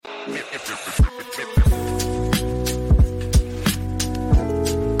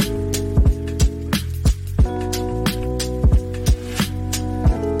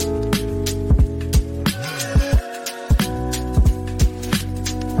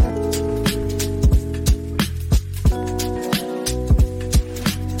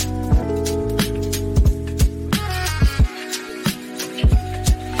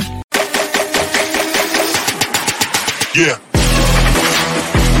Yeah.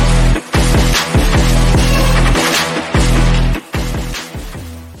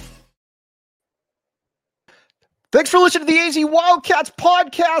 Thanks for listening to the AZ Wildcats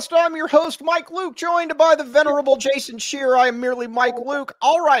Podcast. I'm your host, Mike Luke, joined by the venerable Jason Shear. I am merely Mike Luke.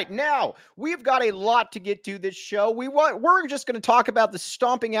 All right, now, we've got a lot to get to this show. We're just going to talk about the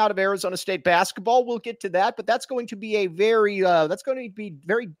stomping out of Arizona State basketball. We'll get to that, but that's going to be very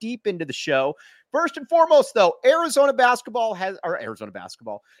deep into the show. First and foremost, though, Arizona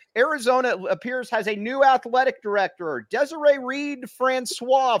appears has a new athletic director, Desiree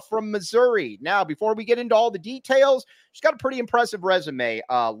Reed-Francois from Missouri. Now, before we get into all the details, she's got a pretty impressive resume.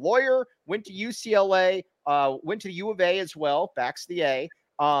 Lawyer, went to UCLA, went to the U of A as well, backs the A.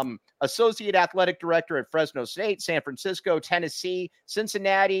 Associate athletic director at Fresno State, San Francisco, Tennessee,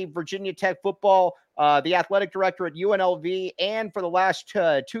 Cincinnati, Virginia Tech football, the athletic director at UNLV, and for the last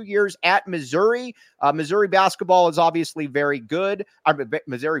 2 years at Missouri. Missouri basketball is obviously very good.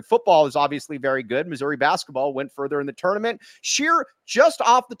 Missouri football is obviously very good. Missouri basketball went further in the tournament. Sheer, just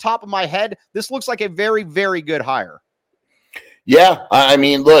off the top of my head, this looks like a very, very good hire. Yeah, I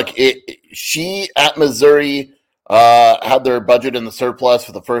mean, look, she at Missouri had their budget in the surplus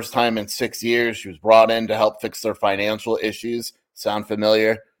for the first time in 6 years. She was brought in to help fix their financial issues. Sound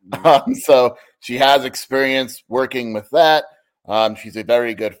familiar? So she has experience working with that. She's a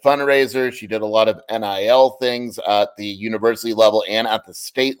very good fundraiser. She did a lot of NIL things at the university level and at the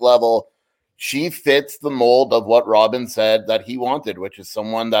state level. She fits the mold of what Robin said that he wanted, which is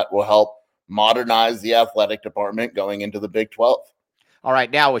someone that will help modernize the athletic department going into the Big 12. All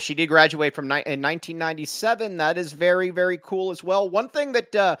right. Now, she did graduate in 1997. That is very, very cool as well. One thing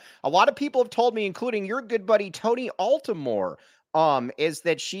that a lot of people have told me, including your good buddy, Tony Altimore, is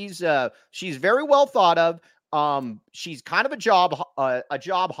that she's very well thought of. She's kind of a job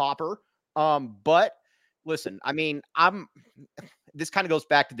hopper. But listen, I mean, this kind of goes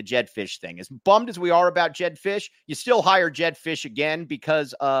back to the Jed Fish thing. As bummed as we are about Jed Fish, you still hire Jed Fish again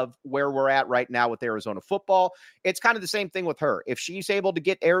because of where we're at right now with Arizona football. It's kind of the same thing with her. If she's able to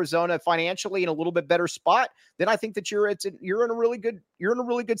get Arizona financially in a little bit better spot, then I think that you're in a really good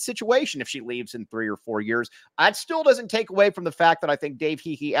situation if she leaves in 3 or 4 years. That still doesn't take away from the fact that I think Dave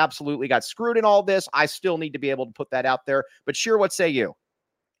Heeke absolutely got screwed in all this. I still need to be able to put that out there. But Sheer, what say you?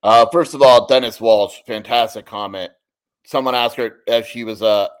 First of all, Dennis Walsh, fantastic comment. Someone asked her if she was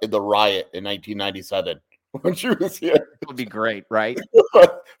in the riot in 1997 when she was here. It would be great, right?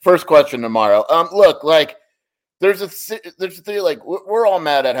 First question tomorrow. Look, like there's a thing, like we're all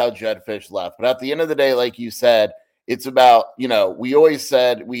mad at how Jed Fish left, but at the end of the day, like you said, it's about, we always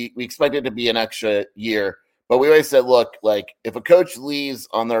said we expect it to be an extra year, but we always said, look, like if a coach leaves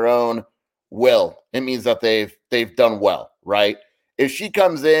on their own will, it means that they've done well, right? If she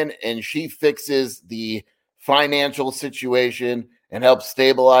comes in and she fixes the financial situation and helps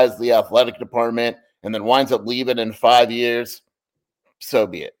stabilize the athletic department and then winds up leaving in 5 years, so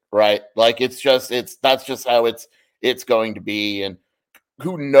be it, right? Like that's just how it's going to be. And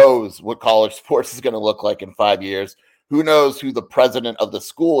who knows what college sports is going to look like in 5 years? Who knows who the president of the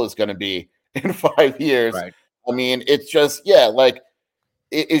school is going to be in 5 years? Right. I mean, it's just, like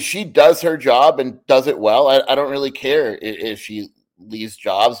if she does her job and does it well, I don't really care if she leaves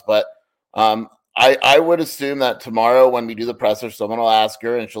jobs, but I would assume that tomorrow when we do the presser, someone will ask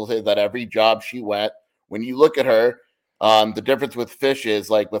her and she'll say that every job she went, when you look at her, the difference with Fish is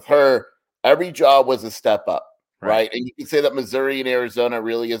like with her, every job was a step up, right? And you can say that Missouri and Arizona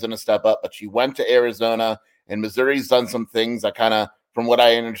really isn't a step up, but she went to Arizona and Missouri's done some things that kind of, from what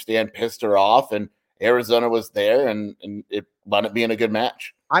I understand, pissed her off, and Arizona was there and it wound up being a good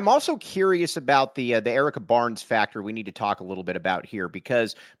match. I'm also curious about the Erica Barnes factor we need to talk a little bit about here,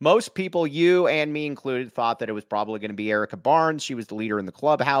 because most people, you and me included, thought that it was probably going to be Erica Barnes. She was the leader in the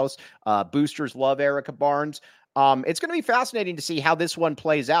clubhouse. Boosters love Erica Barnes. It's going to be fascinating to see how this one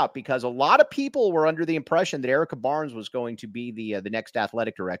plays out, because a lot of people were under the impression that Erica Barnes was going to be the next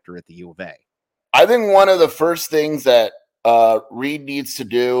athletic director at the U of A. I think one of the first things that Reed needs to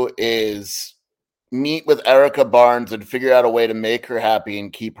do is meet with Erica Barnes and figure out a way to make her happy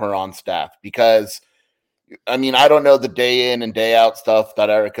and keep her on staff. Because, I mean, I don't know the day in and day out stuff that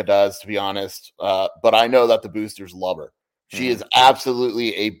Erica does, to be honest, but I know that the Boosters love her. She is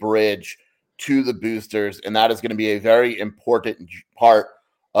absolutely a bridge to the boosters, and that is going to be a very important part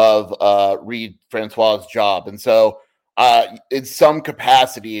of Reed-Francois' job. And so in some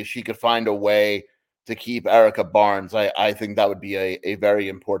capacity, if she could find a way to keep Erica Barnes, I think that would be a very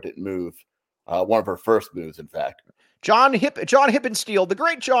important move. One of her first moves, in fact. John Hippensteel, the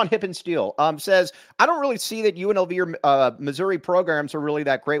great John Hippensteel, says, I don't really see that UNLV or Missouri programs are really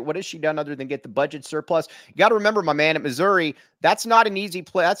that great. What has she done other than get the budget surplus? You got to remember, my man, at Missouri, that's not an easy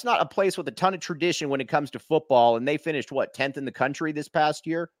play. That's not a place with a ton of tradition when it comes to football. And they finished, 10th in the country this past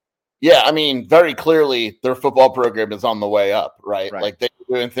year? Yeah, I mean, very clearly their football program is on the way up, right? Like they're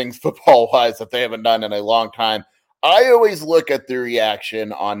doing things football-wise that they haven't done in a long time. I always look at the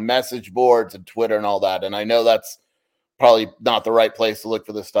reaction on message boards and Twitter and all that, and I know that's probably not the right place to look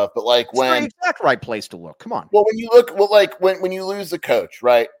for this stuff, but like when it's the exact right place to look. Come on. Well, when you look, when you lose the coach,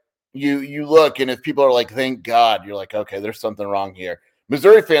 right? You look, and if people are like, "Thank God," you're like, "Okay, there's something wrong here."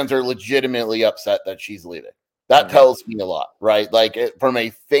 Missouri fans are legitimately upset that she's leaving. That tells me a lot, right? Like from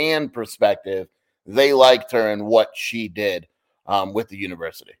a fan perspective, they liked her and what she did with the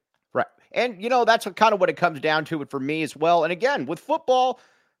university. Right. And, that's kind of what it comes down to for me as well. And again, with football,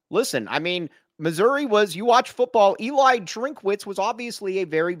 listen, I mean, Missouri you watch football, Eli Drinkwitz was obviously a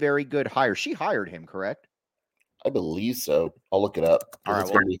very, very good hire. She hired him, correct? I believe so. I'll look it up. All right,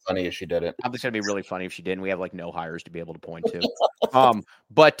 it's going to be funny if she didn't. It's going to be really funny if she didn't. We have no hires to be able to point to.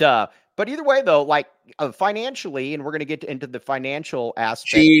 But either way, though, financially, and we're going to get into the financial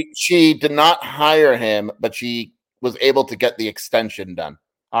aspect. She did not hire him, but she was able to get the extension done.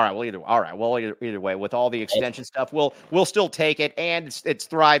 All right. Well, either way, with all the extension stuff, we'll still take it, and it's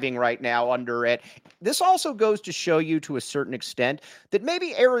thriving right now under it. This also goes to show you, to a certain extent, that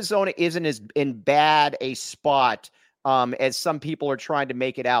maybe Arizona isn't as in bad a spot as some people are trying to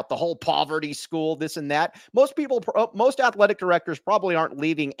make it out. The whole poverty school, this and that. Most athletic directors probably aren't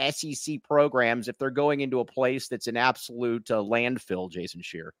leaving SEC programs if they're going into a place that's an absolute landfill. Jason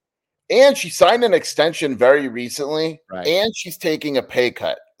Scheer. And she signed an extension very recently, and she's taking a pay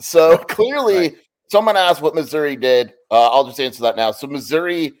cut. So clearly, someone asked what Missouri did. I'll just answer that now. So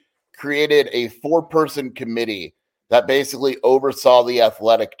Missouri created a 4-person committee that basically oversaw the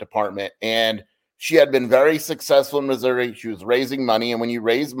athletic department. And she had been very successful in Missouri. She was raising money. And when you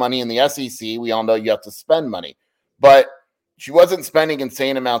raise money in the SEC, we all know you have to spend money. But she wasn't spending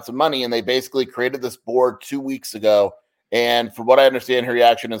insane amounts of money. And they basically created this board 2 weeks ago. And from what I understand, her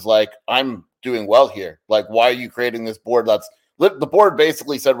reaction is like, I'm doing well here. Like, why are you creating this board? The board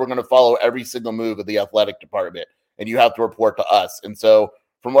basically said, we're going to follow every single move of the athletic department, and you have to report to us. And so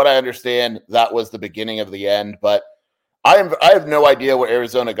from what I understand, that was the beginning of the end. But I have no idea where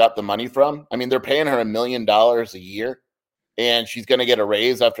Arizona got the money from. I mean, they're paying her $1 million a year, and she's going to get a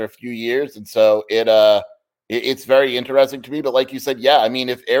raise after a few years. And so it's very interesting to me. But like you said, yeah, I mean,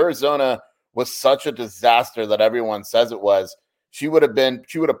 if Arizona was such a disaster that everyone says it was, she would have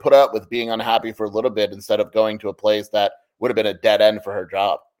put up with being unhappy for a little bit instead of going to a place that would have been a dead end for her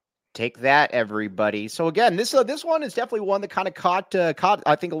job. Take that, everybody. So again, this one is definitely one that kind of caught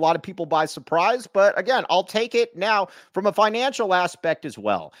I think a lot of people by surprise. But again, I'll take it now from a financial aspect as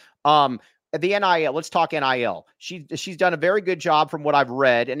well. The NIL, let's talk NIL. She's done a very good job from what I've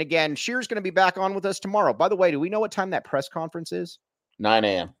read. And again, Scheer's going to be back on with us tomorrow. By the way, do we know what time that press conference is? 9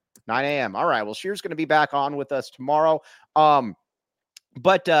 a.m. 9 a.m. All right. Well, Scheer's going to be back on with us tomorrow.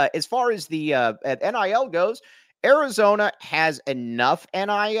 But as far as the NIL goes, Arizona has enough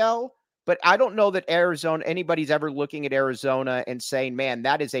NIL, but I don't know that anybody's ever looking at Arizona and saying, man,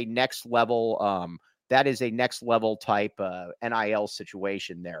 that is a next level type NIL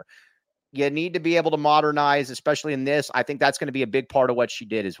situation there. You need to be able to modernize, especially in this. I think that's going to be a big part of what she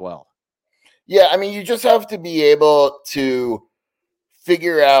did as well. Yeah. I mean, you just have to be able to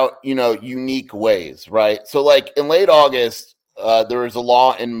figure out, unique ways, right? So like in late August, there was a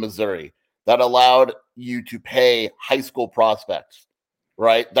law in Missouri that allowed you to pay high school prospects,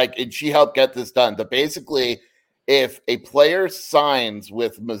 right? And she helped get this done. But basically, if a player signs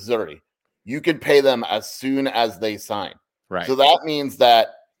with Missouri, you can pay them as soon as they sign. Right. So that means that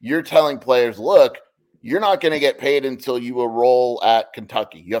you're telling players, look, you're not going to get paid until you enroll at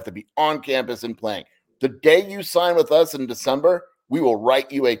Kentucky. You have to be on campus and playing. The day you sign with us in December, we will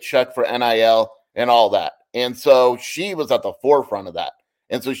write you a check for NIL and all that. And so she was at the forefront of that.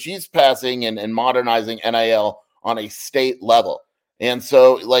 And so she's passing and modernizing NIL on a state level. And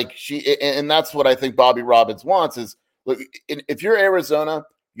so and that's what I think Bobby Robbins wants is, look, if you're Arizona,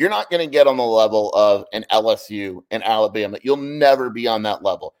 you're not going to get on the level of an LSU and Alabama. You'll never be on that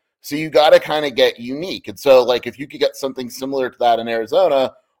level. So you got to kind of get unique. And so if you could get something similar to that in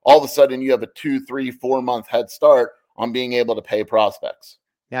Arizona, all of a sudden you have a 2, 3, 4 month head start on being able to pay prospects.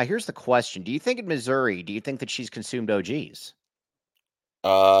 Now, here's the question. Do you think in Missouri, do you think that she's consumed OGs?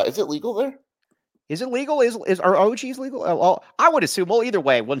 Is it legal there? Is it legal? Are OGs legal? Well, I would assume. Well, either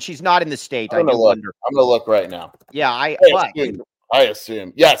way, when she's not in the state, I do wonder. I'm going to look right now. Yeah, I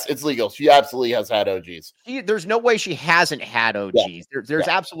assume. Yes, it's legal. She absolutely has had OGs. There's no way she hasn't had OGs. Yeah. There's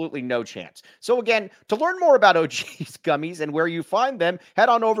absolutely no chance. So again, to learn more about OGs gummies and where you find them, head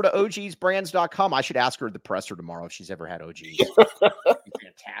on over to ogsbrands.com. I should ask her at the presser tomorrow if she's ever had OGs.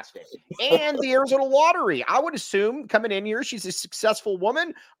 Fantastic. And the Arizona Lottery. I would assume coming in here, she's a successful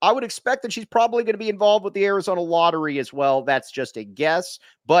woman. I would expect that she's probably going to be involved with the Arizona Lottery as well. That's just a guess.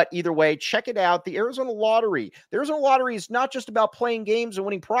 But either way, check it out. The Arizona Lottery. The Arizona Lottery is not just about playing games and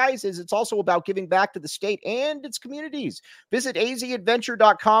winning prizes. It's also about giving back to the state and its communities. Visit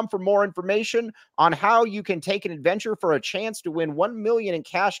azadventure.com for more information on how you can take an adventure for a chance to win $1 million in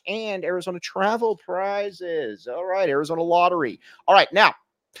cash and Arizona travel prizes. All right, Arizona Lottery. All right, now,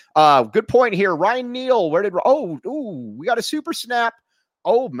 good point here. Ryan Neal, we got a super snap.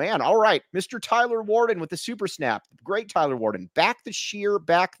 Oh, man. All right. Mr. Tyler Warden with the super snap. Great Tyler Warden. Back the sheer,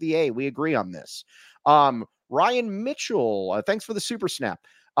 back the A. We agree on this. Ryan Mitchell, thanks for the super snap.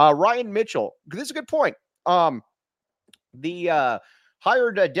 Ryan Mitchell, this is a good point. Hired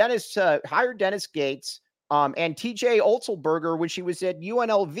Dennis Gates and TJ Otzelberger when she was at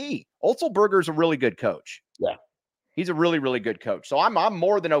UNLV. Otzelberger is a really good coach. Yeah. He's a really, really good coach. So I'm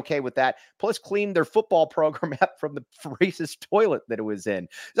more than okay with that. Plus cleaned their football program up from the racist toilet that it was in.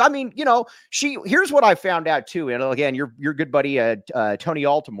 I mean, here's what I found out too. And again, your good buddy, Tony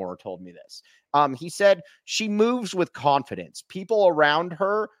Altimore told me this. He said she moves with confidence. People around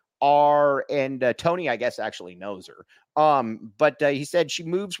her are, and Tony, I guess, actually knows her. But he said she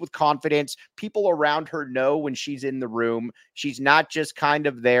moves with confidence. People around her know when she's in the room. She's not just kind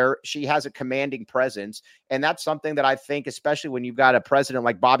of there. She has a commanding presence. And that's something that I think, especially when you've got a president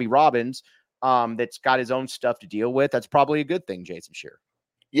like Bobby Robbins, that's got his own stuff to deal with, that's probably a good thing, Jason Scheer.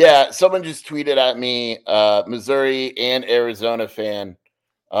 Yeah, someone just tweeted at me, Missouri and Arizona fan.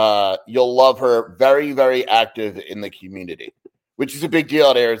 You'll love her. Very, very active in the community, which is a big deal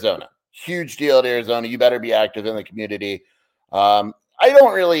at Arizona. Huge deal at Arizona. You better be active in the community.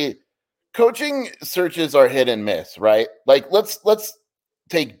 Coaching searches are hit and miss, right? Like let's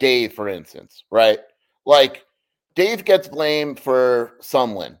take Dave, for instance, right? Like Dave gets blamed for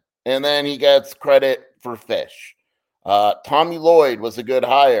Sumlin, and then he gets credit for Fish. Tommy Lloyd was a good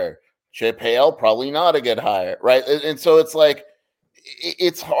hire. Chip Hale, probably not a good hire, right? And so it's like,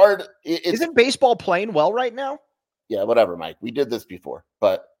 it's hard. Isn't baseball playing well right now? Yeah, whatever, Mike. We did this before,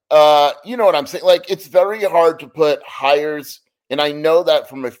 but you know what I'm saying? Like, it's very hard to put hires, and I know that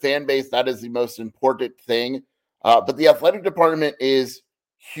from a fan base, that is the most important thing. But the athletic department is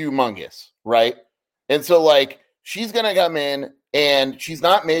humongous, right? And so, like, she's going to come in, and she's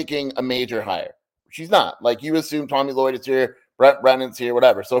not making a major hire. She's not. Like, you assume Tommy Lloyd is here, Brett Brennan's here,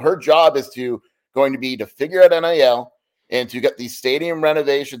 whatever. So her job is going to be to figure out NIL and to get these stadium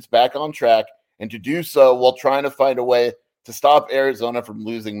renovations back on track, and to do so while trying to find a way to stop Arizona from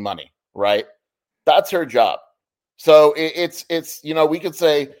losing money, right? That's her job. So it's we could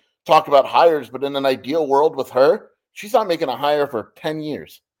talk about hires, but in an ideal world with her, she's not making a hire for 10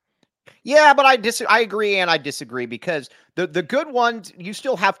 years. Yeah, but I agree and I disagree, because the good ones, you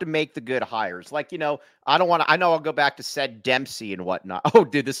still have to make the good hires. Like, I know I'll go back to said Dempsey and whatnot. Oh,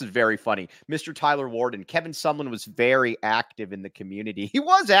 dude, this is very funny. Mr. Tyler Warden, Kevin Sumlin was very active in the community. He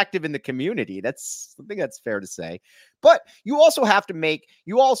was active in the community. I think that's fair to say. But you also have to at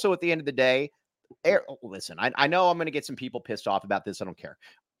the end of the day, listen, I know I'm going to get some people pissed off about this. I don't care.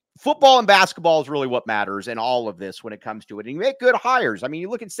 Football and basketball is really what matters in all of this when it comes to it. And you make good hires. I mean, you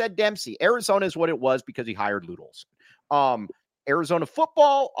look at said Dempsey. Arizona is what it was because he hired Lute Olson. Arizona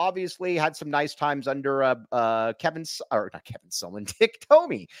football obviously had some nice times under Dick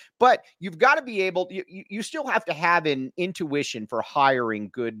Tomey. But you've got to be able. You still have to have an intuition for hiring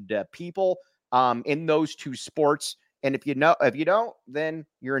good people in those two sports. And if you don't, then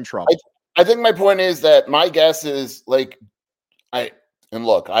you're in trouble. I think my point is that my guess is and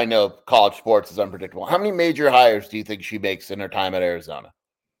look, I know college sports is unpredictable. How many major hires do you think she makes in her time at Arizona?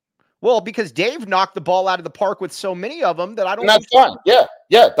 Well, because Dave knocked the ball out of the park with so many of them that I don't. And that's fine.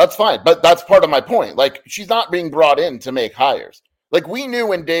 Yeah, that's fine. But that's part of my point. Like, she's not being brought in to make hires. Like, we knew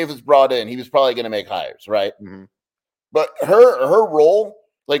when Dave was brought in, he was probably going to make hires, right? Mm-hmm. But her role,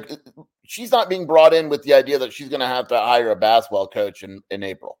 like, she's not being brought in with the idea that she's going to have to hire a basketball coach in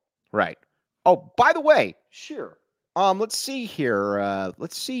April. Right. Oh, by the way, sure. Let's see here.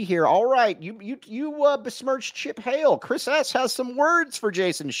 All right, you besmirched Chip Hale. Chris S has some words for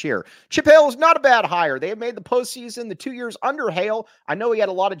Jason Scheer. Chip Hale is not a bad hire. They have made the postseason the 2 years under Hale. I know he had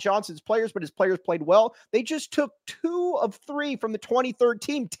a lot of Johnson's players, but his players played well. They just took 2 of 3 from the 23rd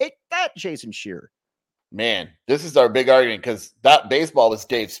team. Take that, Jason Scheer. Man, this is our big argument because that baseball was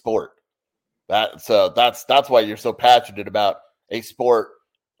Dave's sport. That's why you're so passionate about a sport,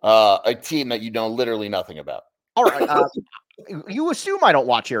 a team that you know literally nothing about. All right. You assume I don't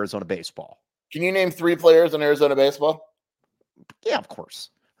watch Arizona baseball. Can you name 3 players in Arizona baseball? Yeah, of course.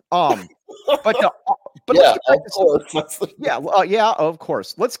 But yeah, of course. Yeah, of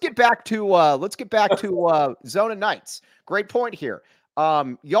course. Let's get back to Zona Knights. Great point here.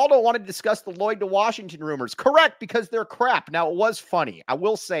 Y'all don't want to discuss the Lloyd to Washington rumors. Correct, because they're crap. Now, it was funny. I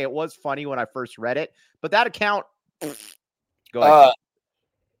will say it was funny when I first read it, but that account, go ahead.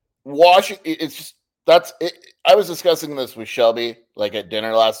 Washington, it's just, that's it. I was discussing this with Shelby, like at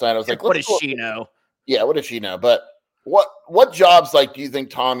dinner last night. I was like, what does she know? Yeah, what does she know? But what jobs, like, do you think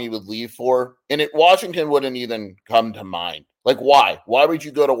Tommy would leave for? And Washington wouldn't even come to mind. Like, why? Why would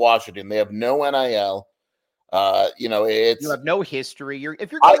you go to Washington? They have no NIL. You have no history.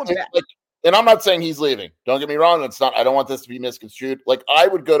 If you're going back, and I'm not saying he's leaving. Don't get me wrong. It's not. I don't want this to be misconstrued. Like, I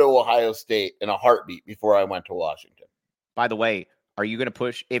would go to Ohio State in a heartbeat before I went to Washington. By the way, are you going to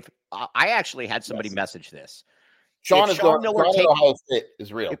push? If I actually had somebody message this, Sean Ohio State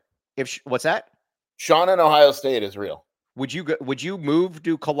is real. What's that? Sean in Ohio State is real. Would you move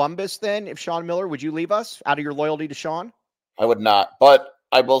to Columbus then? If Sean Miller, would you leave us out of your loyalty to Sean? I would not, but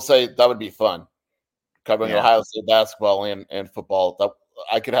I will say that would be fun. Covering Ohio State basketball and football,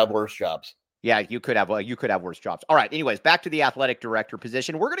 I could have worse jobs. Yeah, you could have worse jobs. All right. Anyways, back to the athletic director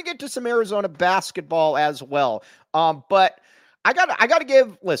position. We're going to get to some Arizona basketball as well. But I got to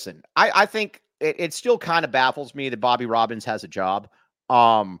give. Listen, I think it still kind of baffles me that Bobby Robbins has a job.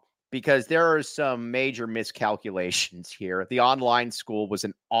 Because there are some major miscalculations here. The online school was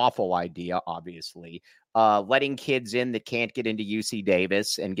an awful idea, obviously. Letting kids in that can't get into UC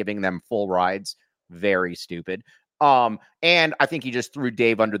Davis and giving them full rides, very stupid. And I think he just threw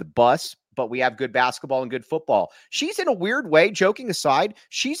Dave under the bus, but we have good basketball and good football. She's, in a weird way, joking aside,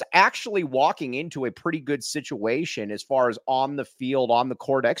 she's actually walking into a pretty good situation as far as on the field, on the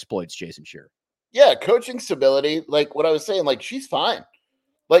court exploits, Jason Scheer. Yeah, coaching stability, like what I was saying, like she's fine.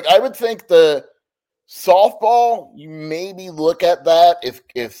 Like, I would think the softball, you maybe look at that. If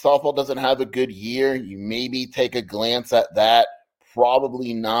softball doesn't have a good year, you maybe take a glance at that.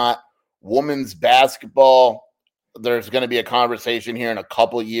 Probably not. Women's basketball, there's going to be a conversation here in a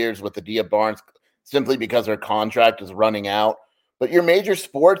couple of years with Adia Barnes simply because her contract is running out. But your major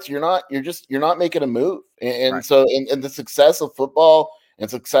sports, you're not making a move. And right. So in the success of football and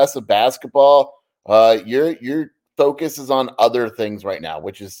success of basketball, your focus is on other things right now,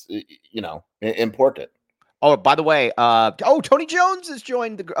 which is, important. Oh, by the way, Tony Jones has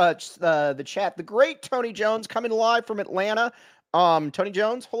joined the chat. The great Tony Jones coming live from Atlanta. Tony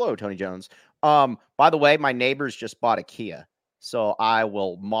Jones. Hello, Tony Jones. By the way, my neighbors just bought a Kia, so I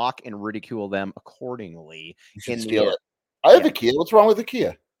will mock and ridicule them accordingly. You should steal it. I have a Kia. What's wrong with the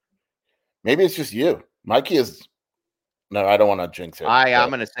Kia? Maybe it's just you. My Kia's. No, I don't want to jinx it. I'm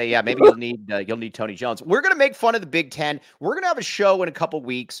going to say, maybe you'll need Tony Jones. We're going to make fun of the Big Ten. We're going to have a show in a couple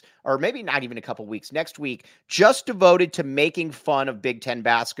weeks, or maybe not even a couple weeks, next week, just devoted to making fun of Big Ten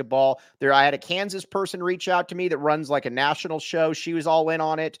basketball. I had a Kansas person reach out to me that runs like a national show. She was all in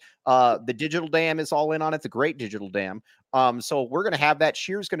on it. The Digital Dam is all in on it. The Great Digital Dam. So we're going to have that.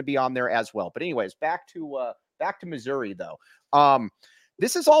 Shear's going to be on there as well. But anyways, back to Missouri though.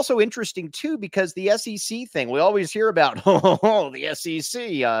 This is also interesting, too, because the SEC thing, we always hear about, the SEC,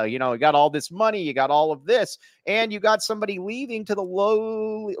 you got all this money, you got all of this, and you got somebody leaving to the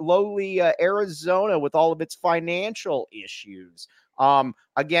lowly Arizona with all of its financial issues.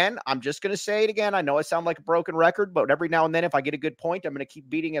 Again, I'm just going to say it again. I know I sound like a broken record, but every now and then, if I get a good point, I'm going to keep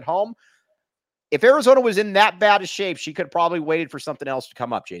beating it home. If Arizona was in that bad a shape, she could have probably waited for something else to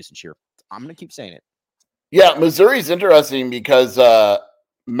come up, Jason Scheer. I'm going to keep saying it. Yeah, Missouri's interesting because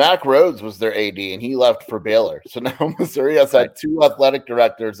Mack Rhodes was their AD, and he left for Baylor. So now Missouri has had 2 athletic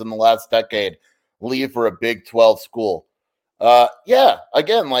directors in the last decade leave for a Big 12 school.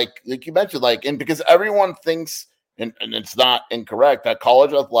 Again, like you mentioned, and because everyone thinks, and it's not incorrect, that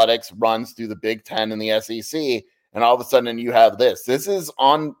college athletics runs through the Big 10 and the SEC, and all of a sudden you have this. This is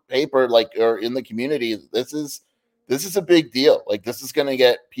on paper, or in the community, this is a big deal. Like, this is going to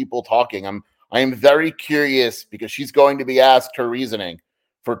get people talking. I am very curious because she's going to be asked her reasoning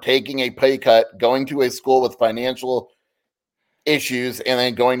for taking a pay cut, going to a school with financial issues and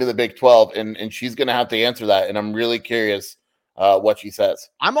then going to the Big 12, and she's going to have to answer that. And I'm really curious what she says.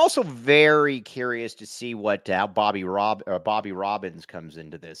 I'm also very curious to see what how Bobby Robbins comes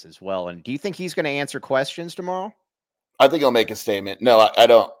into this as well. And do you think he's going to answer questions tomorrow? I think he'll make a statement. No, I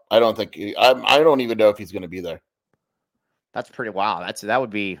don't. I don't think. I don't even know if he's going to be there. That's pretty wow. That would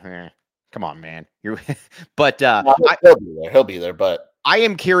be. Come on, man. But he'll be there. He'll be there. But I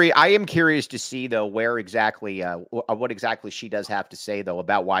am curious to see though where exactly what exactly she does have to say though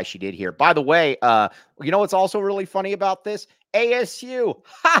about why she did here. By the way, you know what's also really funny about this? ASU,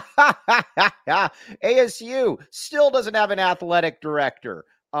 ASU still doesn't have an athletic director.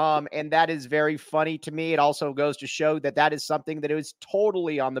 And that is very funny to me. It also goes to show that is something that is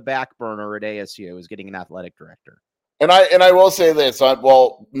totally on the back burner at ASU, is getting an athletic director. And I will say this,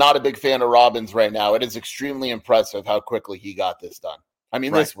 well, not a big fan of Robbins right now. It is extremely impressive how quickly he got this done. I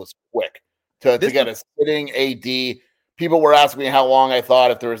mean, This was quick to get a sitting AD. People were asking me how long I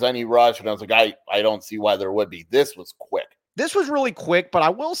thought if there was any rush, and I was like, I don't see why there would be. This was quick. This was really quick, but I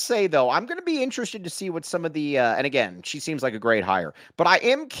will say, though, I'm going to be interested to see what some of the, and again, she seems like a great hire, but I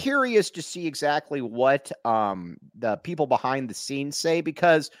am curious to see exactly what the people behind the scenes say,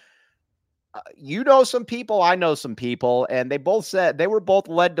 because you know some people, I know some people, and they both said they were both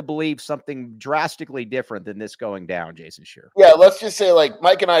led to believe something drastically different than this going down, Jason Shearer. Yeah, let's just say, like,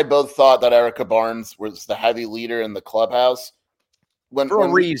 Mike and I both thought that Erica Barnes was the heavy leader in the clubhouse. For a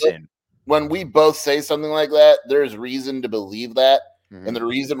reason. When we both say something like that, there's reason to believe that. Mm-hmm. And the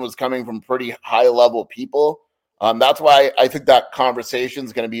reason was coming from pretty high level people. That's why I think that conversation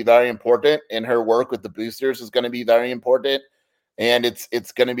is going to be very important, and her work with the boosters is going to be very important. And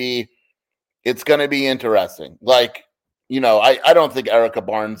it's going to be interesting. Like, you know, I don't think Erica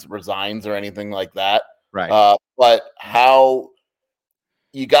Barnes resigns or anything like that. Right. But how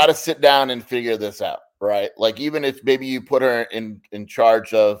you got to sit down and figure this out, right? Like, even if maybe you put her in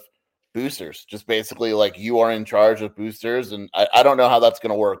charge of boosters, just basically like you are in charge of boosters, and I don't know how that's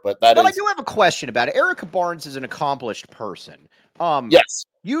going to work, but I do have a question about it. Erica Barnes is an accomplished person. Yes,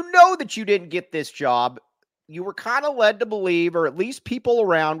 you know that you didn't get this job. You were kind of led to believe, or at least people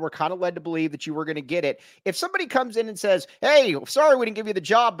around were kind of led to believe that you were going to get it. If somebody comes in and says, "Hey, sorry we didn't give you the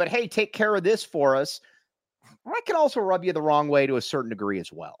job, but hey, take care of this for us," that can also rub you the wrong way to a certain degree as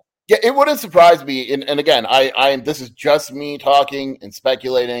well. Yeah, it wouldn't surprise me. And again, I this is just me talking and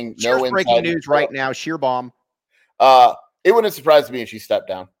speculating. No breaking news right now. Sheer bomb. It wouldn't surprise me if she stepped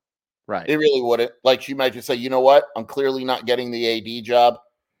down. Right. It really wouldn't. Like, she might just say, you know what? I'm clearly not getting the AD job.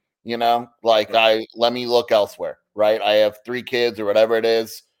 You know, like, let me look elsewhere. Right. I have 3 kids or whatever it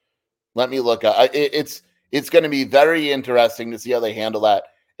is. Let me look. It's going to be very interesting to see how they handle that.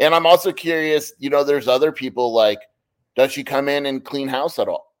 And I'm also curious, you know, there's other people, like, does she come in and clean house at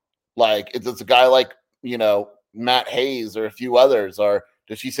all? Like, it's a guy like, you know, Matt Hayes or a few others, or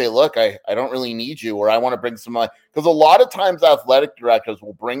does she say, look, I don't really need you, or I want to bring some, because a lot of times athletic directors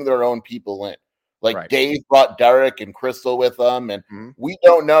will bring their own people in. Like, right. Dave brought Derek and Crystal with them, and we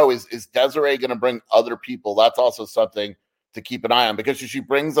don't know, is Desiree going to bring other people? That's also something to keep an eye on, because if she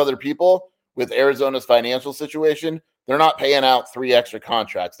brings other people with Arizona's financial situation, they're not paying out 3 extra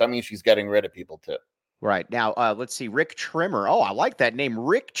contracts. That means she's getting rid of people too. Right. Now, let's see. Rick Trimmer. Oh, I like that name.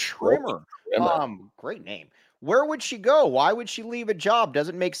 Rick Trimmer. Great name. Where would she go? Why would she leave a job?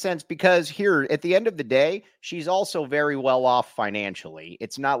 Doesn't make sense, because here, at the end of the day, she's also very well off financially.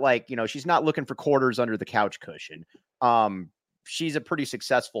 It's not like, you know, she's not looking for quarters under the couch cushion. She's a pretty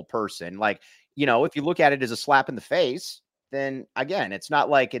successful person. Like, you know, if you look at it as a slap in the face, then again, it's not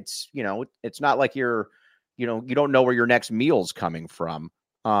like it's, you know, it's not like you're, you know, you don't know where your next meal's coming from.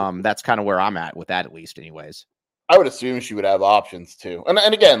 That's kind of where I'm at with that, at least anyways. I would assume she would have options too.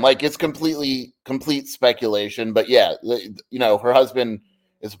 And again, like, it's complete speculation, but yeah, you know, her husband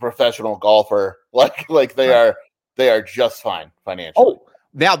is a professional golfer. Like they are just fine financially. Oh,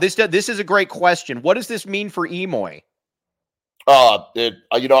 now this is a great question. What does this mean for Emoy?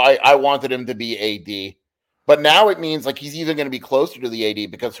 You know, I wanted him to be AD, but now it means, like, he's even going to be closer to the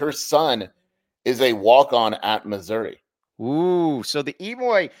AD because her son is a walk-on at Missouri. Ooh, so the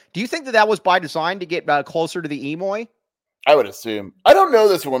Emoy, do you think that was by design to get closer to the Emoy? I would assume. I don't know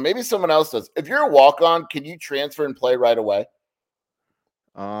this one. Maybe someone else does. If you're a walk-on, can you transfer and play right away?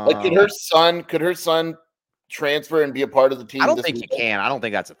 Like, could her son transfer and be a part of the team? I don't think you can. I don't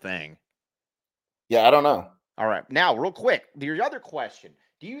think that's a thing. Yeah, I don't know. All right. Now, real quick, your other question.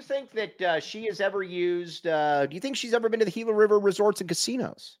 Do you think that she has ever used, do you think she's ever been to the Gila River resorts and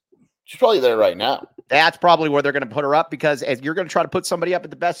casinos? She's probably there right now. That's probably where they're going to put her up, because as you're going to try to put somebody up at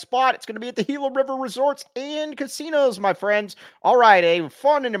the best spot, it's going to be at the Gila River Resorts and Casinos, my friends. All right, a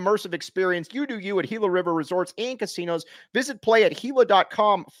fun and immersive experience. You do you at Gila River Resorts and Casinos. Visit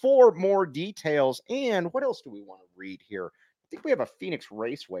playatgila.com for more details. And what else do we want to read here? I think we have a Phoenix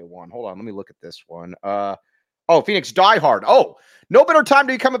Raceway one. Hold on, let me look at this one. Phoenix Diehard. Oh, no better time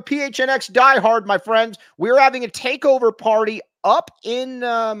to become a PHNX Diehard, my friends. We're having a takeover party up in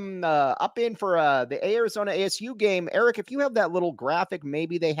for the Arizona ASU game. Eric, if you have that little graphic,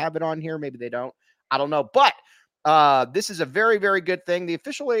 maybe they have it on here, maybe they don't. I don't know, but this is a very, very good thing. The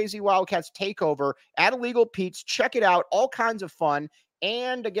official AZ Wildcats takeover at Illegal Pete's. Check it out. All kinds of fun.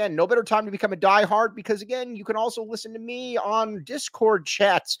 And again, no better time to become a diehard, because again, you can also listen to me on Discord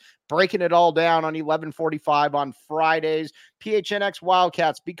chats, breaking it all down on 11:45 on Fridays. PHNX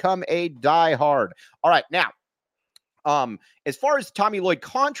Wildcats, become a diehard. All right, now, as far as Tommy Lloyd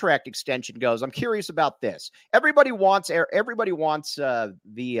contract extension goes, I'm curious about this. Everybody wants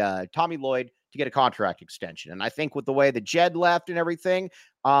the Tommy Lloyd to get a contract extension, and I think with the way that Jed left and everything,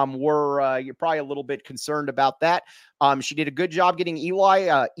 you're probably a little bit concerned about that. She did a good job getting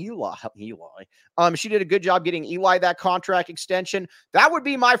Eli. She did a good job getting Eli that contract extension. That would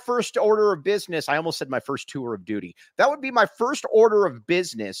be my first order of business. I almost said my first tour of duty. That would be my first order of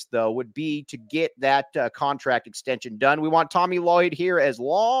business, though, would be to get that contract extension done. We want Tommy Lloyd here as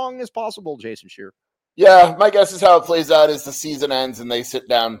long as possible, Jason Shearer. Yeah, my guess is how it plays out is the season ends and they sit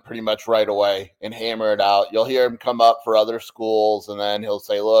down pretty much right away and hammer it out. You'll hear him come up for other schools, and then he'll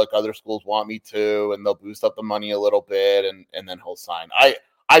say, look, other schools want me too, and they'll boost up the money a little bit, and then he'll sign.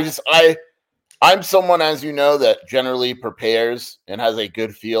 I'm someone, as you know, that generally prepares and has a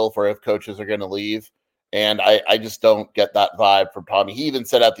good feel for if coaches are going to leave, and I just don't get that vibe from Tommy. He even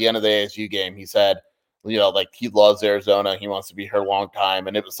said at the end of the ASU game, he said, like he loves Arizona, he wants to be here a long time,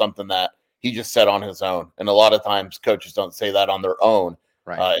 and it was something that he just said on his own. And a lot of times coaches don't say that on their own,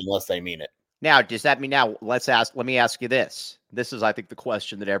 right, unless they mean it. Now, does that mean let me ask you this. This is, I think, the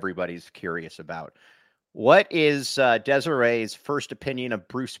question that everybody's curious about. What is Desiree's first opinion of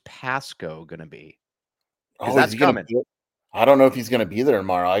Bruce Pascoe going to be? Because that's coming. I don't know if he's going to be there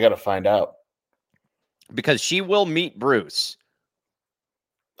tomorrow. I got to find out. Because she will meet Bruce.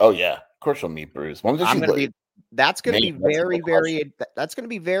 Oh, yeah. Of course she'll meet Bruce. That's going to be that's going to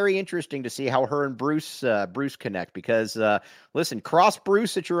be very interesting to see how her and Bruce connect, because listen, cross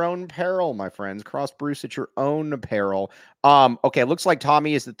Bruce at your own peril, my friends. Cross Bruce at your own peril. Okay, looks like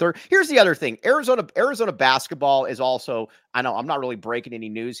Tommy is the third. Here's the other thing. Arizona basketball is also, I know I'm not really breaking any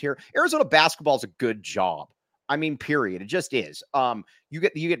news here. Arizona basketball is a good job. I mean, period. It just is. You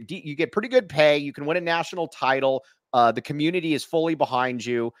get pretty good pay. You can win a national title. The community is fully behind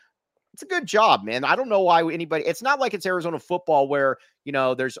you. It's a good job, man. I don't know why it's not like it's Arizona football where,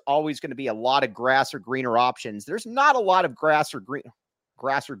 there's always going to be a lot of grass or greener options. There's not a lot of grass or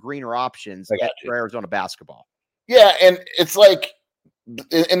greener options for Arizona basketball. Yeah. And it's like,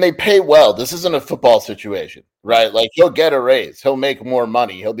 and they pay well. This isn't a football situation, right? Like, he'll get a raise. He'll make more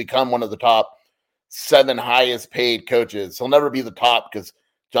money. He'll become one of the top 7 highest paid coaches. He'll never be the top because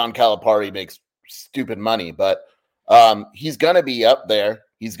John Calipari makes stupid money, but he's going to be up there.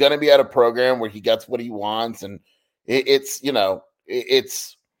 He's going to be at a program where he gets what he wants. And it's I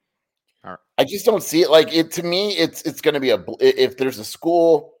just don't see it like it. To me, it's going to be if there's a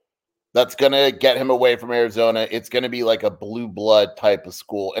school that's going to get him away from Arizona, it's going to be like a blue blood type of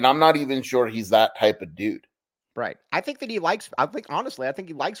school. And I'm not even sure he's that type of dude. Right. I think he likes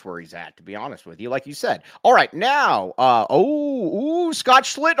where he's at, to be honest with you, like you said. All right. Now, Scott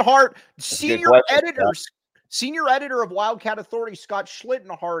Schlittenhart, senior editor of Wildcat Authority, Scott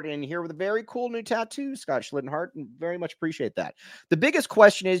Schlittenhart, in here with a very cool new tattoo, Scott Schlittenhart, and very much appreciate that. The biggest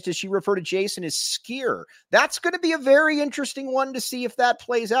question is, does she refer to Jason as Skier? That's going to be a very interesting one to see if that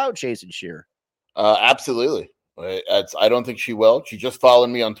plays out, Jason Shearer. Absolutely. I don't think she will. She just followed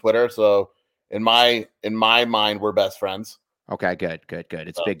me on Twitter, so in my mind, we're best friends. Okay, good.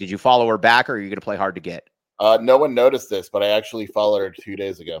 It's big. Did you follow her back, or are you going to play hard to get? No one noticed this, but I actually followed her 2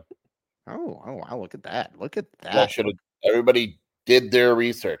 days ago. Oh, wow, look at that. Everybody did their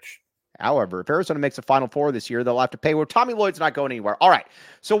research. However, if Arizona makes a Final Four this year, they'll have to pay. Well, Tommy Lloyd's not going anywhere. All right,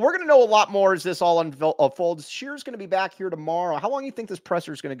 so we're going to know a lot more as this all unfolds. Shear's going to be back here tomorrow. How long do you think this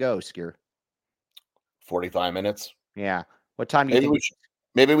presser is going to go, Skier? 45 minutes. Yeah. What time do you think?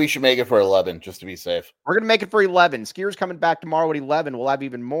 Maybe we should make it for 11 just to be safe. We're going to make it for 11. Skier's coming back tomorrow at 11. We'll have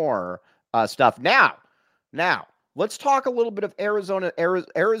even more stuff. Now, let's talk a little bit of Arizona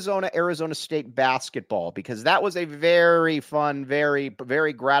State basketball, because that was a very fun, very,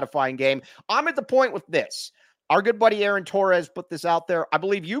 very gratifying game. I'm at the point with this. Our good buddy Aaron Torres put this out there. I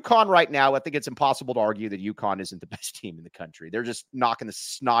believe UConn right now, I think it's impossible to argue that UConn isn't the best team in the country. They're just knocking the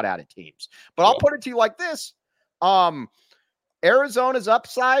snot out of teams. But I'll put it to you like this. Arizona's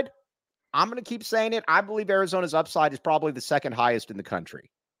upside, I'm going to keep saying it. I believe Arizona's upside is probably the second highest in the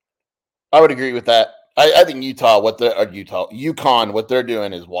country. I would agree with that. I think UConn, what they're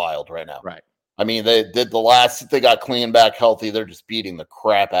doing is wild right now. Right. I mean, they got clean back healthy. They're just beating the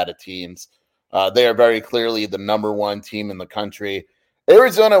crap out of teams. They are very clearly the number one team in the country.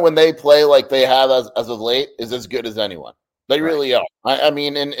 Arizona, when they play like they have as of late, is as good as anyone. They really are. I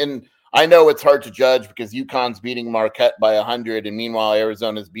mean, and I know it's hard to judge because UConn's beating Marquette by 100, and meanwhile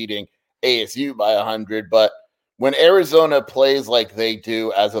Arizona's beating ASU by 100. But when Arizona plays like they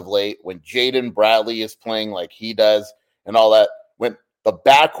do as of late, when Jaden Bradley is playing like he does and all that, when the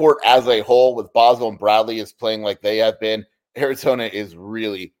backcourt as a whole with Boswell and Bradley is playing like they have been, Arizona is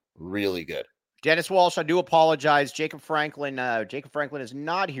really, really good. Dennis Walsh, I do apologize. Jacob Franklin is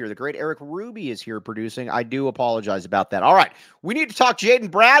not here. The great Eric Ruby is here producing. I do apologize about that. All right. We need to talk Jaden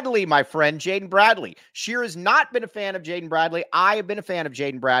Bradley, my friend. Jaden Bradley. Sheer has not been a fan of Jaden Bradley. I have been a fan of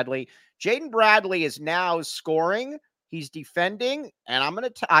Jaden Bradley. Jaden Bradley is now scoring. He's defending. And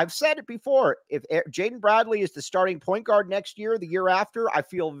I've said it before. If Jaden Bradley is the starting point guard next year, the year after, I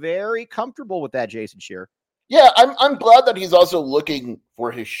feel very comfortable with that, Jason Sheer. Yeah, I'm glad that he's also looking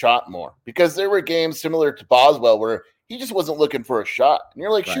for his shot more, because there were games similar to Boswell where he just wasn't looking for a shot. And you're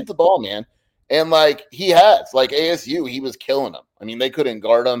like, shoot the ball, man. And like he has, like ASU, he was killing them. I mean, they couldn't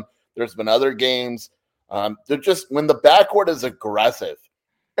guard him. There's been other games. They're just, when the backcourt is aggressive.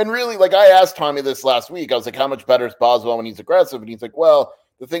 And really, like I asked Tommy this last week, I was like, how much better is Boswell when he's aggressive? And he's like, well,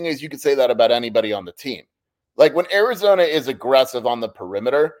 the thing is, you could say that about anybody on the team. Like when Arizona is aggressive on the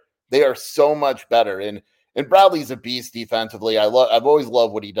perimeter, they are so much better. And Bradley's a beast defensively. I've always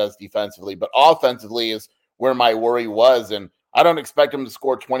loved what he does defensively, but offensively is where my worry was. And I don't expect him to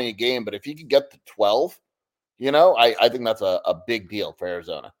score 20 a game, but if he could get to 12, I think that's a big deal for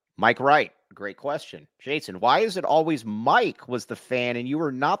Arizona. Mike Wright, great question. Jason, why is it always Mike was the fan and you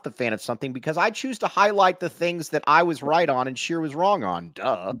were not the fan of something? Because I choose to highlight the things that I was right on and Sheer was wrong on.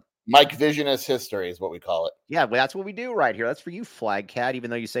 Duh. Mike Visionist history is what we call it. Yeah, well, that's what we do right here. That's for you, Flag Cat. Even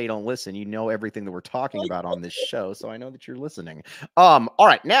though you say you don't listen, you know everything that we're talking about on this show, so I know that you're listening. All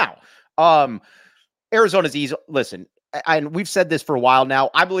right, now, Arizona's easy. Listen, and we've said this for a while now.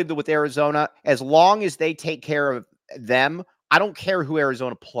 I believe that with Arizona, as long as they take care of them, I don't care who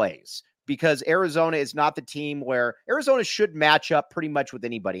Arizona plays, because Arizona is not the team where Arizona should match up pretty much with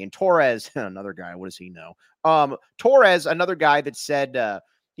anybody. And Torres, another guy, what does he know? Torres, another guy that said,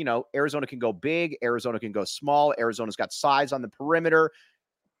 Arizona can go big. Arizona can go small. Arizona's got size on the perimeter.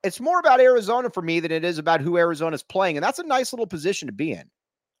 It's more about Arizona for me than it is about who Arizona's playing. And that's a nice little position to be in.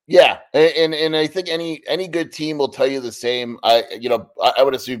 Yeah. And I think any good team will tell you the same. I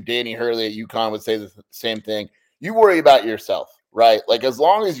would assume Danny Hurley at UConn would say the same thing. You worry about yourself, right? Like as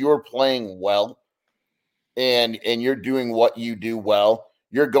long as you're playing well and you're doing what you do well,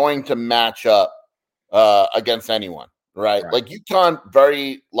 you're going to match up against anyone. Right. Like UConn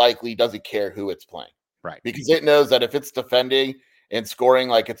very likely doesn't care who it's playing. Right. Because it knows that if it's defending and scoring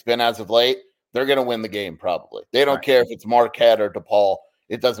like it's been as of late, they're going to win the game probably. They don't care if it's Marquette or DePaul.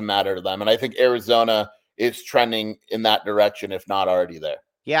 It doesn't matter to them. And I think Arizona is trending in that direction, if not already there.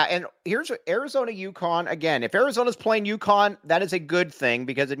 Yeah, and here's Arizona UConn. Again, if Arizona's playing UConn, that is a good thing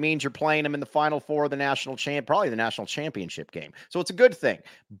because it means you're playing them in the Final Four of the probably the national championship game. So it's a good thing.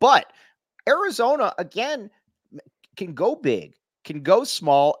 But Arizona, again, can go big, can go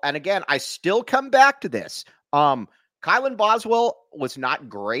small. And again, I still come back to this. Kylan Boswell was not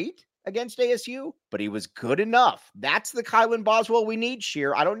great against ASU, but he was good enough. That's the Kylan Boswell we need,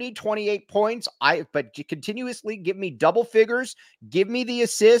 Sheer. I don't need 28 points. But continuously give me double figures, give me the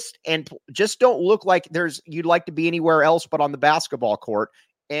assist, and just don't look like you'd like to be anywhere else but on the basketball court,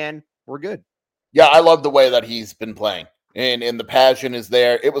 and we're good. Yeah, I love the way that he's been playing. And the passion is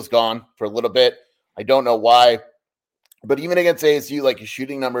there. It was gone for a little bit. I don't know why. But even against ASU, like his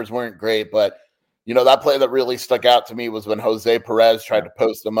shooting numbers weren't great. But, that play that really stuck out to me was when Jose Perez tried to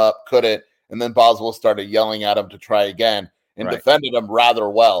post him up, couldn't. And then Boswell started yelling at him to try again and defended him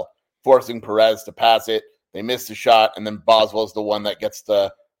rather well, forcing Perez to pass it. They missed the shot. And then Boswell's the one that gets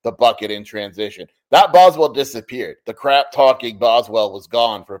the bucket in transition. That Boswell disappeared. The crap talking Boswell was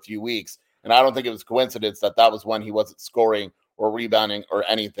gone for a few weeks. And I don't think it was coincidence that was when he wasn't scoring or rebounding or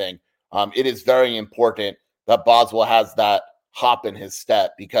anything. It is very important that Boswell has that hop in his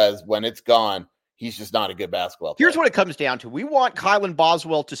step, because when it's gone, he's just not a good basketball player. Here's what it comes down to. We want Kylan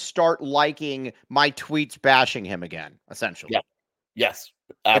Boswell to start liking my tweets bashing him again, essentially. Yeah. Yes.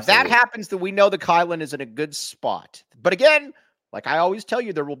 If that happens, then we know that Kylan is in a good spot. But again, like I always tell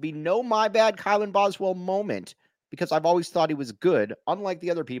you, there will be no my bad Kylan Boswell moment because I've always thought he was good, unlike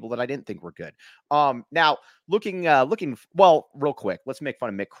the other people that I didn't think were good. Now looking well, real quick, let's make fun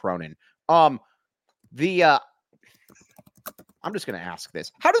of Mick Cronin. I'm just going to ask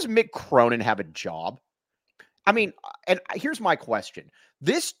this: how does Mick Cronin have a job? I mean, and here's my question: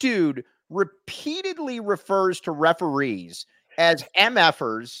 this dude repeatedly refers to referees as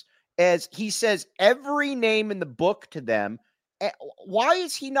MFers, as he says every name in the book to them. Why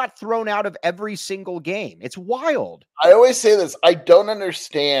is he not thrown out of every single game? It's wild. I always say this. I don't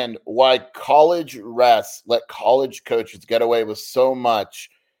understand why college refs let college coaches get away with so much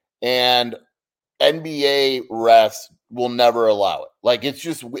and NBA refs will never allow it. Like, it's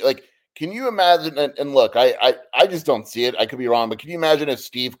just like, can you imagine? And look, I just don't see it. I could be wrong, but can you imagine if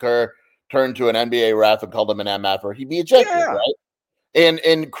Steve Kerr turned to an NBA ref and called him an MFer? He'd be ejected, right?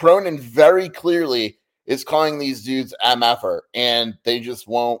 And Cronin very clearly is calling these dudes MFer, and they just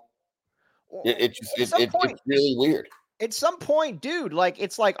won't. It's really weird. At some point, dude, like,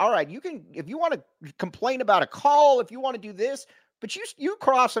 it's like, all right, you can, if you want to complain about a call, if you want to do this, but you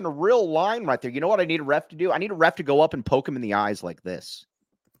crossing a real line right there. You know what I need a ref to do? I need a ref to go up and poke him in the eyes like this.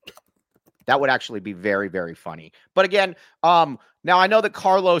 That would actually be very, very funny. But again, now I know that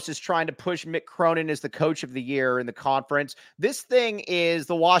Carlos is trying to push Mick Cronin as the coach of the year in the conference. This thing is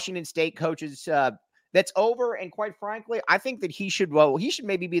the Washington State coaches that's over. And quite frankly, I think that he should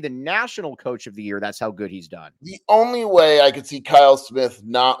maybe be the national coach of the year. That's how good he's done. The only way I could see Kyle Smith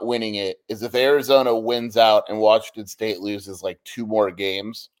not winning it is if Arizona wins out and Washington State loses like 2 more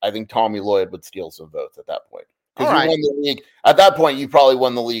games. I think Tommy Lloyd would steal some votes at that point. Because you won the league. At that point, you probably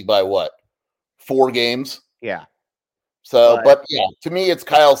won the league by what? 4 games? Yeah. So, but yeah, to me, it's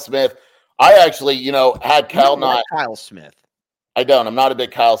Kyle Smith. I actually, had Cal not. Kyle Smith. I don't. I'm not a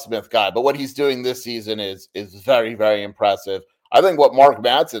big Kyle Smith guy, but what he's doing this season is very, very impressive. I think what Mark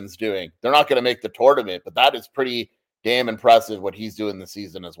Madsen's doing, they're not going to make the tournament, but that is pretty damn impressive what he's doing this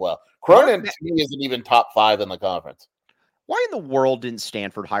season as well. Cronin, to me, isn't even top 5 in the conference. Why in the world didn't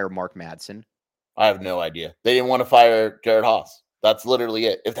Stanford hire Mark Madsen? I have no idea. They didn't want to fire Jared Haas. That's literally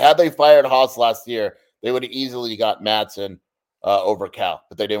it. Had they fired Haas last year, they would have easily got Madsen over Cal,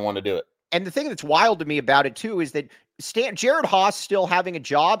 but they didn't want to do it. And the thing that's wild to me about it, too, is that Jared Haas still having a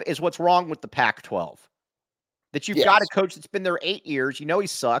job is what's wrong with the Pac-12. That you've got a coach that's been there 8 years, you know he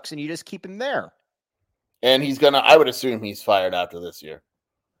sucks, and you just keep him there. And I would assume he's fired after this year.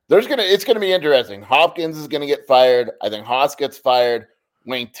 It's gonna be interesting. Hopkins is gonna get fired. I think Haas gets fired.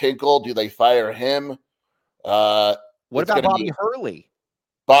 Wayne Tinkle, do they fire him? What about Bobby Hurley?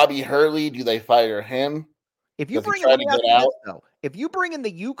 Bobby Hurley, do they fire him? If you bring in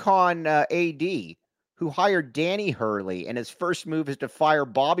the UConn AD who hired Danny Hurley and his first move is to fire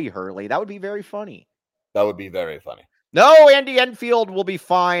Bobby Hurley, that would be very funny. That would be very funny. No, Andy Enfield will be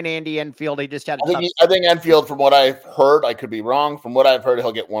fine. Andy Enfield, he just had I think Enfield, from what I've heard, I could be wrong. From what I've heard,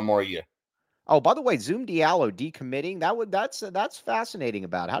 he'll get 1 more year. Oh, by the way, Zoom Diallo decommitting, that's fascinating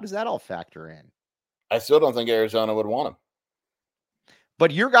about it. How does that all factor in? I still don't think Arizona would want him.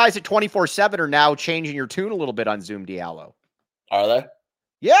 But your guys at 24/7 are now changing your tune a little bit on Zoom Diallo. Are they?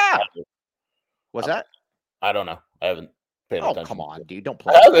 Yeah. What's that? I don't know. I haven't paid attention. Oh, come on, dude. Don't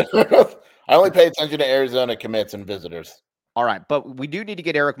play. I only pay attention to Arizona commits and visitors. All right, but we do need to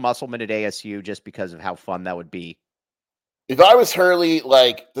get Eric Musselman at ASU just because of how fun that would be. If I was Hurley,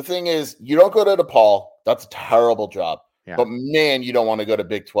 the thing is, you don't go to DePaul. That's a terrible job. Yeah. But, man, you don't want to go to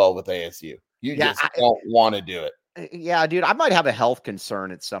Big 12 with ASU. You just don't want to do it. Yeah, dude, I might have a health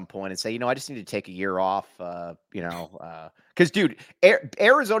concern at some point and say, I just need to take a year off, because, dude,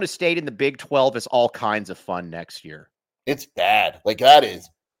 Arizona State in the Big 12 is all kinds of fun next year. It's bad. That is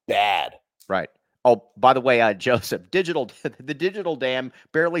bad. Right. Oh, by the way, Joseph, the Digital Dam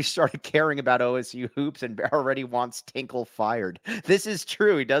barely started caring about OSU hoops and already wants Tinkle fired. This is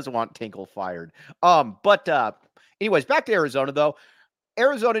true. He does want Tinkle fired. But anyways, back to Arizona, though.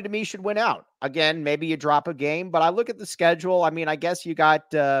 Arizona, to me, should win out. Again, maybe you drop a game, but I look at the schedule. I mean, I guess you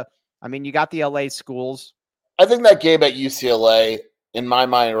got the LA schools. I think that game at UCLA, in my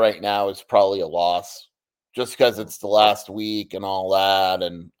mind right now, is probably a loss just because it's the last week and all that.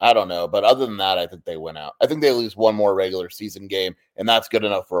 And I don't know. But other than that, I think they win out. I think they lose 1 more regular season game, and that's good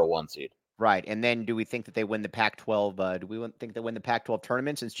enough for a 1 seed. Right. And then do we think that they win the Pac-12? Do we think they win the Pac-12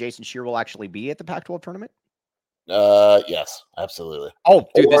 tournament since Jason Shear will actually be at the Pac-12 tournament? Yes, absolutely. Oh,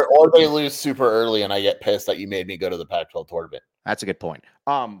 dude, or they lose super early, and I get pissed that you made me go to the Pac-12 tournament. That's a good point.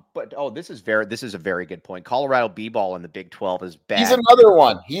 But this is a very good point. Colorado B-ball in the Big 12 is bad. He's another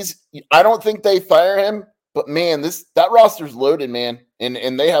one. I don't think they fire him But man, that roster's loaded, man.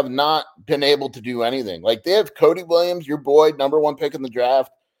 And they have not been able to do anything. Like, they have Cody Williams, your boy, number 1 pick in the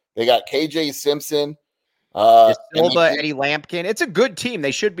draft. They got KJ Simpson. Silva, Eddie Lampkin. It's a good team.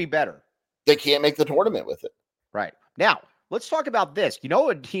 They should be better. They can't make the tournament with it. Right. Now, let's talk about this. You know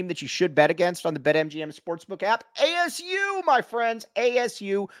a team that you should bet against on the BetMGM Sportsbook app? ASU, my friends.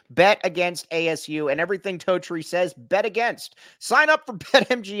 ASU. Bet against ASU. And everything Totri says, bet against. Sign up for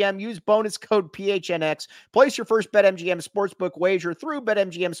BetMGM. Use bonus code PHNX. Place your first BetMGM Sportsbook wager through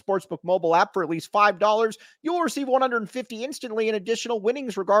BetMGM Sportsbook mobile app for at least $5. You'll receive $150 instantly in additional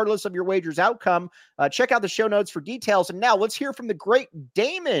winnings regardless of your wager's outcome. Check out the show notes for details. And now let's hear from the great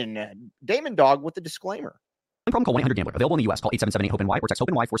Damon Dog with the disclaimer. Problem, call 1-800-GAMBLER. Available in the U.S. Call 877-8-HOPE-NY or text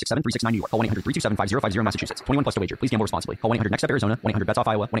HOPE-NY 467-369 New York. Call 1-800-327-5050 Massachusetts. 21 plus to wager. Please gamble responsibly. Call 1-800-NEXT-STEP Arizona. 1-800-BETS-OFF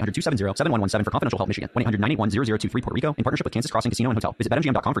Iowa. 1-800-270-7117 for confidential help Michigan. 1-800-981-0023 Puerto Rico in partnership with Kansas Crossing Casino and Hotel. Visit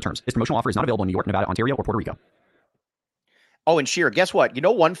BetMGM.com for terms. This promotional offer is not available in New York, Nevada, Ontario, or Puerto Rico. Oh, and Sheer, guess what? You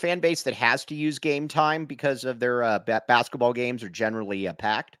know one fan base that has to use game time because of their basketball games are generally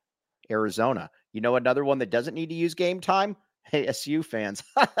packed? Arizona. You know another one that doesn't need to use game time? ASU fans.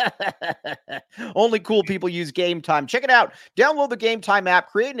 Only cool people use Game Time. Check it out. Download the Game Time app,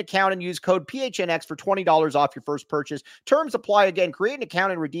 create an account, and use code PHNX for $20 off your first purchase. Terms apply. Again, create an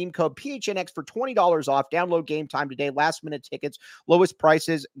account and redeem code PHNX for $20 off. Download Game Time today. Last minute tickets, lowest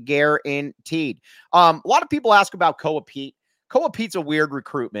prices guaranteed. A lot of people ask about Koa Pete. Koa Pete's a weird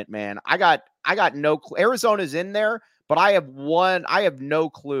recruitment, man. I got no clue. Arizona's in there, but I have no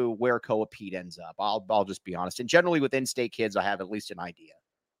clue where Koa Pete ends up. I'll just be honest. And generally with in-state kids, I have at least an idea.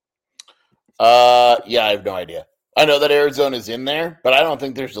 Yeah, I have no idea. I know that Arizona's in there, but I don't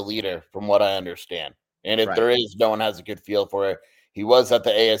think there's a leader from what I understand. And if there is, no one has a good feel for it. He was at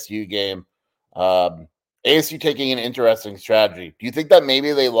the ASU game. ASU taking an interesting strategy. Do you think that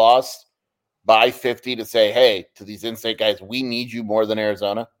maybe they lost by 50 to say, hey, to these in-state guys, we need you more than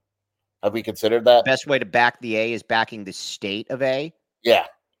Arizona? Have we considered that? Best way to back the A is backing the state of A. Yeah.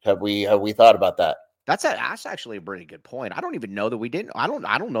 Have we thought about that? That's actually a pretty good point. I don't even know that we didn't. I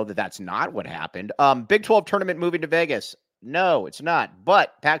don't know that that's not what happened. Big 12 tournament moving to Vegas. No, it's not.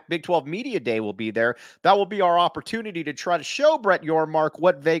 But Big 12 Media Day will be there. That will be our opportunity to try to show Brett Yormark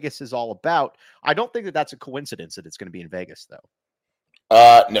what Vegas is all about. I don't think that that's a coincidence that it's going to be in Vegas, though.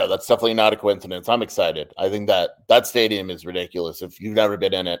 No, that's definitely not a coincidence. I'm excited. I think that stadium is ridiculous. If you've never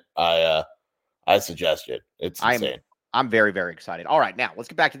been in it, I suggest it. It's insane. I'm very, very excited. All right, now let's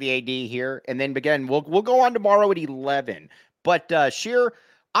get back to the AD here, and then again, we'll go on tomorrow at 11. But Sheer,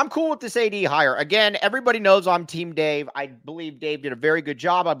 I'm cool with this AD hire. Again, everybody knows I'm Team Dave. I believe Dave did a very good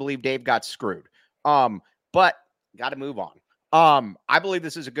job. I believe Dave got screwed. But got to move on. I believe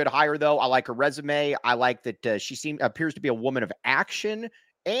this is a good hire, though. I like her resume. I like that she appears to be a woman of action,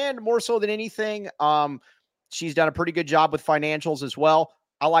 and more so than anything, she's done a pretty good job with financials as well.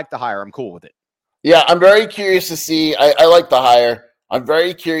 I like the hire. I'm cool with it. Yeah, I'm very curious to see. I like the hire. I'm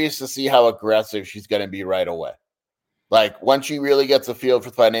very curious to see how aggressive she's going to be right away. Like, once she really gets a feel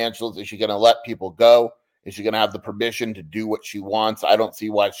for financials, is she going to let people go? Is she going to have the permission to do what she wants? I don't see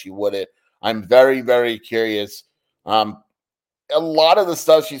why she wouldn't. I'm very, very curious. A lot of the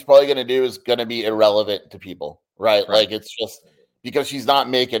stuff she's probably going to do is going to be irrelevant to people, right? Like, it's just because she's not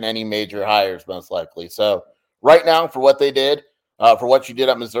making any major hires, most likely. So right now, for what they did, for what she did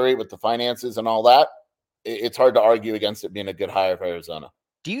at Missouri with the finances and all that, it's hard to argue against it being a good hire for Arizona.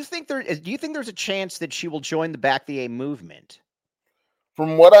 Do you think there's a chance that she will join the Back the A movement?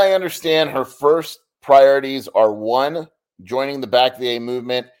 From what I understand, her first priorities are 1, joining the Back the A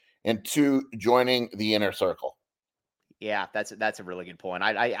movement, and 2, joining the inner circle. Yeah, that's a really good point.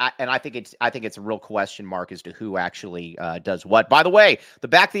 I think it's a real question mark as to who actually does what. By the way, the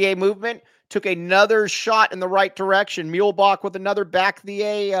Back the A movement took another shot in the right direction. Muehlbach with another Back the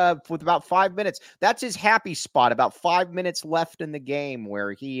A with about 5 minutes. That's his happy spot. About 5 minutes left in the game,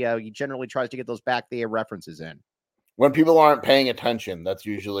 where he generally tries to get those Back the A references in. When people aren't paying attention, that's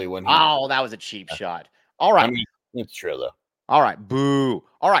usually when. Oh, that was a cheap shot. All right, I mean, it's true though. All right, boo.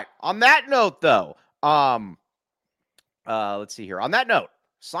 All right. On that note, though, let's see here. On that note,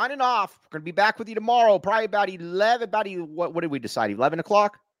 signing off. We're going to be back with you tomorrow, probably about 11. What did we decide? 11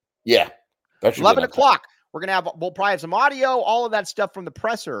 o'clock? Yeah. 11 o'clock. We'll probably have some audio, all of that stuff from the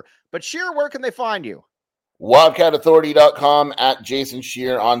presser. But Sheer, where can they find you? WildcatAuthority.com, at Jason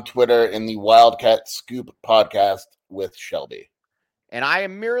Sheer on Twitter, in the Wildcat Scoop podcast with Shelby. And I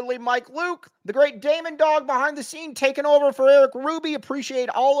am merely Mike Luke, the great Damon Dog behind the scene, taking over for Eric Ruby. Appreciate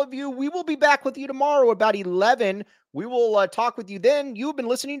all of you. We will be back with you tomorrow about 11. We will talk with you then. You've been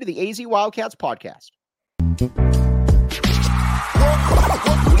listening to the AZ Wildcats podcast.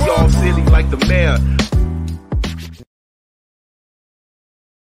 We all silly like the mayor.